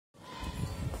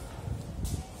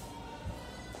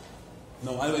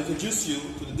Now I will introduce you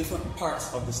to the different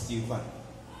parts of the steel pan.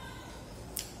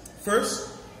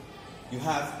 First, you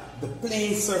have the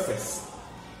playing surface.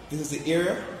 This is the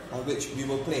area on which we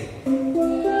will play.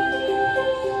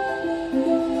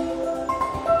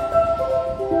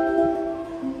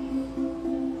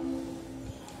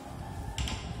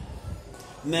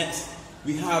 Next,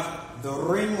 we have the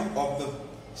rim of the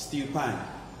steel pan.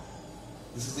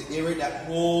 This is the area that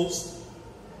holds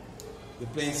the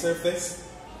playing surface.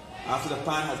 After the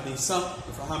pan has been sunk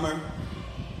with a hammer,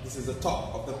 this is the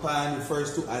top of the pan,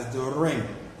 refers to as the rim.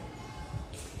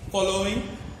 Following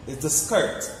is the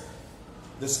skirt.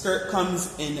 The skirt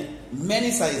comes in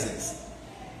many sizes.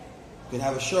 You can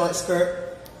have a short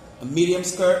skirt, a medium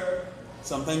skirt.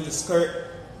 Sometimes the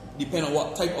skirt, depending on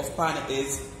what type of pan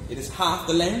it is half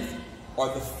the length or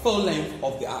the full length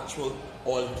of the actual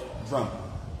oiled drum.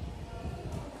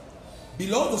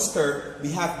 Below the skirt,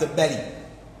 we have the belly.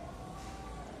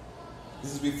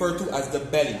 This is referred to as the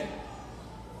belly.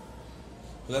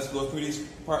 So let's go through these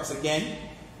parts again.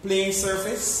 Playing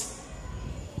surface,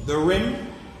 the rim,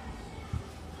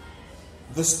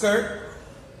 the skirt,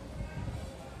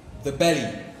 the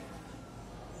belly.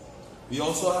 We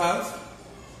also have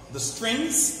the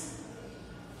strings.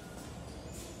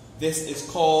 This is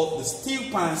called the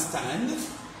steel pan stand.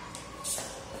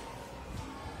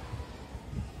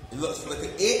 It looks like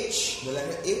an H, the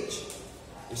letter H.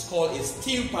 It's called a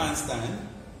steel pan stand.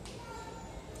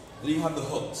 Then you have the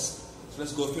hooks. So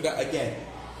let's go through that again.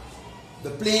 The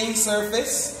playing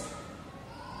surface,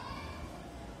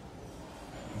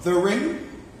 the rim,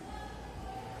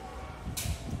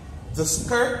 the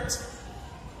skirt,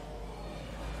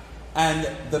 and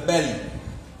the belly.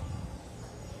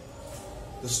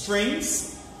 The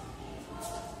strings,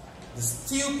 the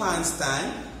steel pan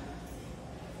stand,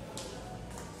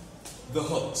 the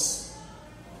hooks.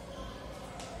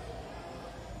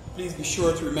 Please be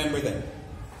sure to remember them.